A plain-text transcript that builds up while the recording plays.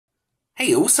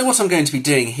Hey, also what I'm going to be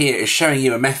doing here is showing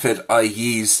you a method I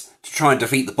use to try and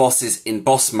defeat the bosses in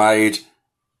boss mode.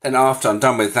 Then after I'm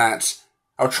done with that,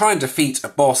 I'll try and defeat a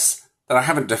boss that I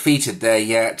haven't defeated there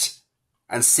yet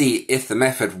and see if the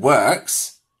method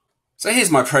works. So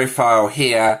here's my profile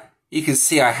here. You can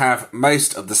see I have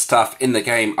most of the stuff in the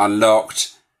game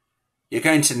unlocked. You're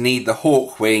going to need the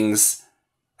Hawk Wings.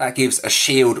 That gives a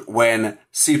shield when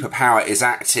superpower is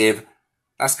active.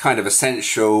 That's kind of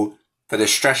essential for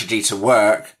this strategy to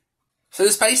work. So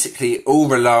this basically all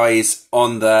relies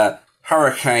on the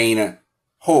Hurricane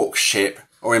Hawk ship,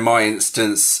 or in my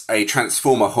instance, a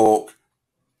Transformer Hawk.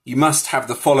 You must have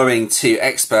the following two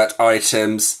expert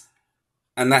items,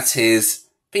 and that is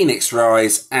Phoenix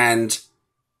Rise and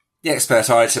the expert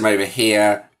item over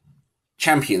here,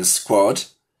 Champion Squad.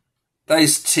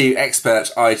 Those two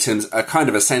expert items are kind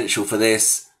of essential for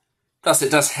this. Plus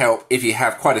it does help if you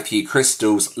have quite a few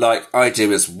crystals like I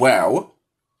do as well.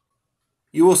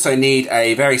 You also need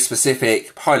a very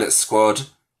specific pilot squad.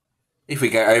 If we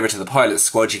go over to the pilot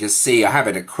squad, you can see I have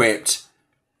it equipped.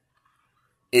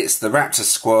 It's the Raptor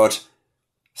squad.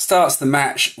 Starts the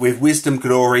match with Wisdom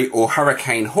Glory or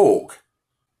Hurricane Hawk.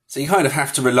 So you kind of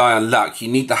have to rely on luck. You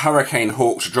need the Hurricane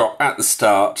Hawk to drop at the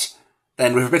start.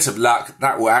 Then with a bit of luck,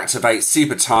 that will activate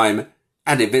Super Time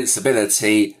and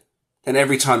Invincibility. Then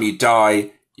every time you die,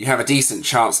 you have a decent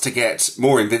chance to get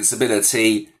more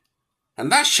invincibility.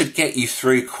 And that should get you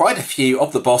through quite a few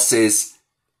of the bosses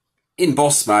in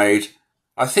boss mode.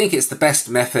 I think it's the best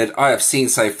method I have seen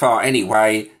so far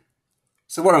anyway.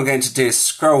 So what I'm going to do is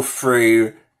scroll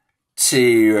through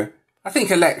to, I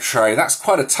think, Electro. That's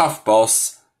quite a tough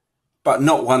boss, but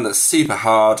not one that's super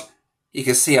hard. You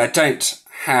can see I don't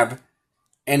have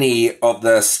any of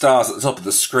the stars at the top of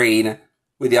the screen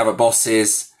with the other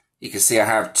bosses. You can see I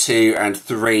have 2 and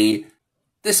 3.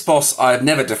 This boss I have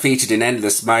never defeated in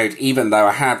endless mode, even though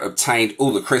I have obtained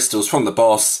all the crystals from the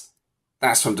boss.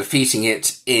 That's from defeating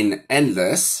it in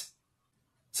endless.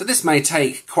 So this may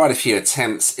take quite a few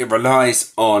attempts. It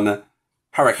relies on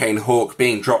Hurricane Hawk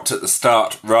being dropped at the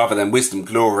start rather than Wisdom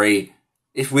Glory.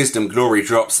 If Wisdom Glory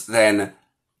drops, then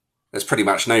there's pretty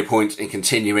much no point in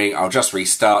continuing. I'll just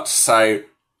restart. So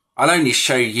I'll only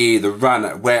show you the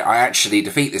run where I actually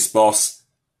defeat this boss.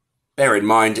 Bear in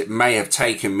mind, it may have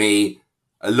taken me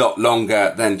a lot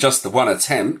longer than just the one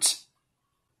attempt.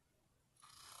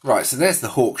 Right, so there's the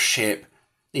Hawk ship.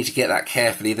 Need to get that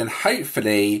carefully. Then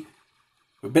hopefully,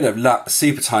 with a bit of luck, the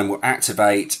Super Time will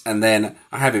activate, and then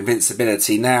I have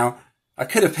invincibility. Now, I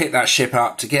could have picked that ship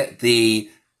up to get the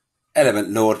Element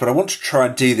Lord, but I want to try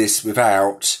and do this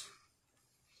without.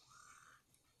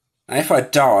 Now, if I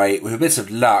die, with a bit of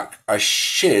luck, I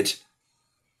should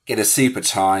get a Super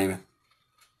Time.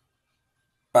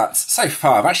 But so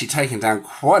far, I've actually taken down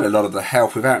quite a lot of the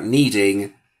health without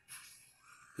needing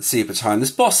the Super Time. This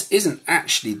boss isn't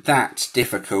actually that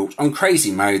difficult. On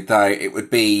Crazy Mode, though, it would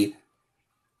be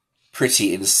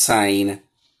pretty insane.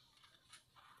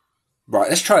 Right,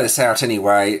 let's try this out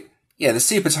anyway. Yeah, the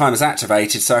Super Time is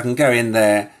activated, so I can go in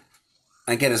there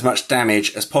and get as much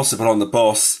damage as possible on the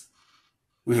boss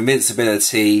with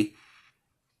invincibility.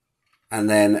 And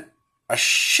then I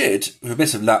should, with a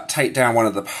bit of luck, take down one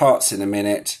of the parts in a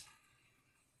minute.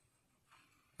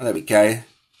 Oh, there we go.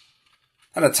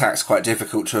 That attack's quite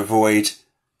difficult to avoid.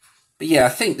 But yeah, I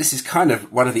think this is kind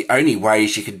of one of the only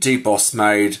ways you can do boss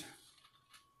mode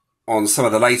on some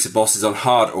of the later bosses on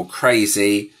hard or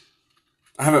crazy.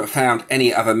 I haven't found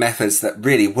any other methods that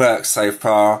really work so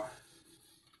far.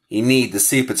 You need the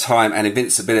Super Time and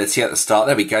Invincibility at the start.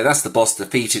 There we go, that's the boss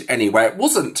defeated anyway. It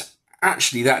wasn't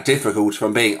actually that difficult, if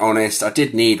I'm being honest. I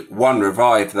did need one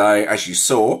revive though, as you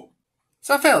saw.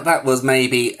 So I felt that was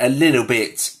maybe a little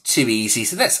bit too easy,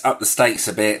 so let's up the stakes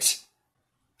a bit.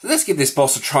 So let's give this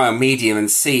boss a try on medium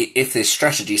and see if this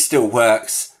strategy still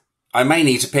works. I may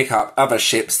need to pick up other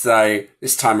ships though,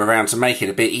 this time around, to make it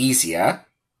a bit easier.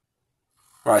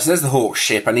 Right, so there's the Hawk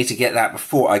ship. I need to get that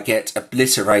before I get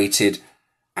obliterated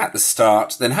at the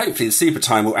start. Then hopefully the Super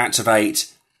Time will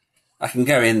activate. I can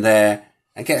go in there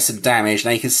and get some damage.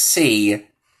 Now you can see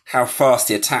how fast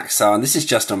the attacks are, and this is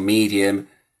just on medium.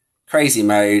 Crazy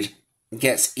mode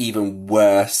gets even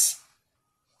worse.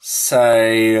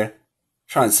 So,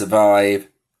 try and survive.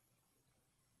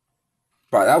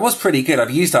 Right, that was pretty good.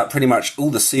 I've used up pretty much all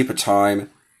the Super Time.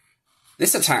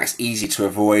 This attack's easy to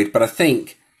avoid, but I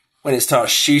think when it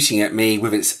starts shooting at me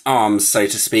with its arms, so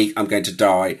to speak, I'm going to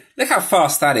die. Look how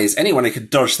fast that is. Anyone who could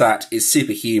dodge that is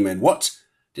superhuman. What?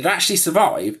 Did I actually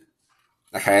survive?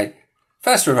 Okay,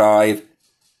 first revive,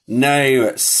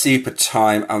 no Super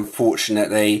Time,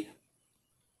 unfortunately.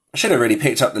 I should have really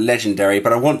picked up the Legendary,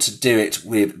 but I want to do it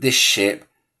with this ship.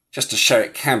 just to show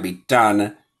it can be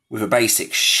done with a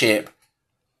basic ship.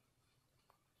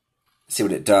 Let's see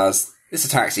what it does. This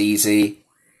attack's easy.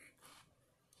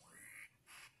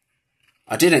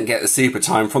 I didn't get the super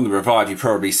time from the revive, you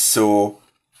probably saw.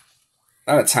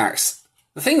 That attacks.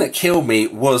 The thing that killed me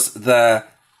was the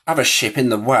other ship in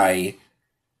the way.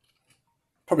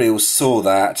 Probably all saw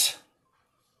that.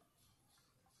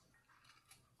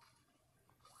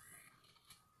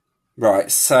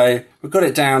 Right, so we've got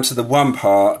it down to the one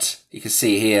part, you can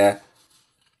see here.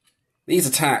 These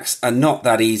attacks are not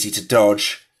that easy to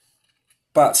dodge,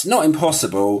 but not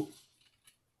impossible.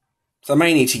 So I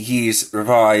may need to use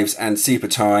revives and super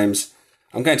times.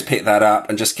 I'm going to pick that up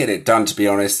and just get it done, to be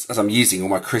honest, as I'm using all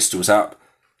my crystals up.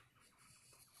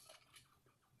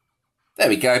 There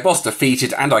we go, boss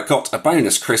defeated, and I got a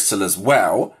bonus crystal as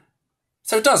well.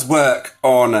 So it does work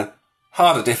on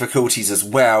harder difficulties as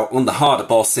well. On the harder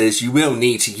bosses, you will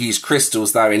need to use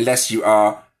crystals though, unless you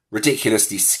are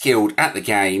ridiculously skilled at the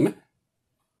game.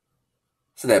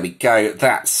 So there we go,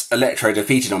 that's Electro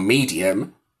defeated on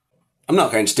medium. I'm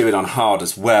not going to do it on hard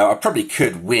as well. I probably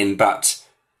could win, but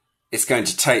it's going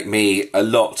to take me a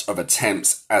lot of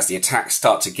attempts as the attacks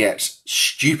start to get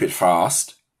stupid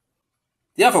fast.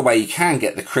 The other way you can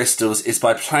get the crystals is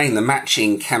by playing the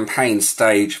matching campaign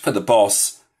stage for the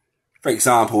boss. For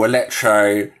example,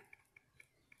 Electro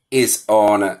is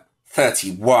on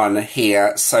 31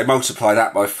 here, so multiply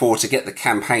that by 4 to get the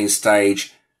campaign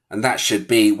stage, and that should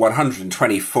be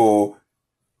 124.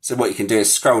 So what you can do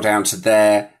is scroll down to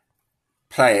there,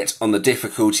 play it on the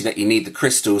difficulty that you need the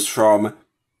crystals from,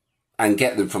 and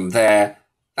get them from there.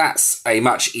 That's a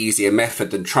much easier method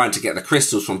than trying to get the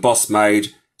crystals from boss mode,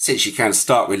 since you can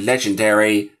start with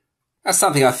legendary. That's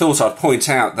something I thought I'd point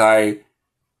out though.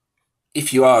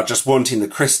 If you are just wanting the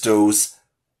crystals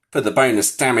for the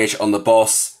bonus damage on the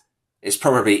boss, it's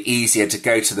probably easier to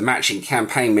go to the matching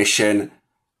campaign mission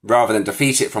rather than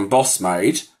defeat it from boss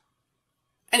mode.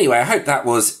 Anyway, I hope that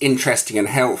was interesting and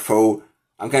helpful.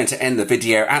 I'm going to end the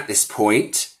video at this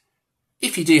point.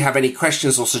 If you do have any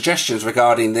questions or suggestions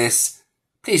regarding this,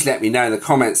 please let me know in the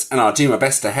comments and I'll do my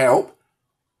best to help.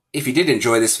 If you did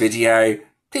enjoy this video,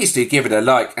 please do give it a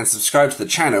like and subscribe to the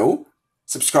channel.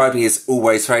 Subscribing is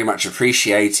always very much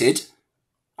appreciated.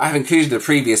 I have included a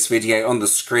previous video on the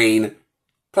screen,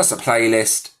 plus a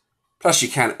playlist, plus you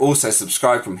can also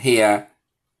subscribe from here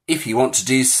if you want to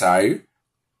do so.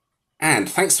 And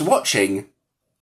thanks for watching.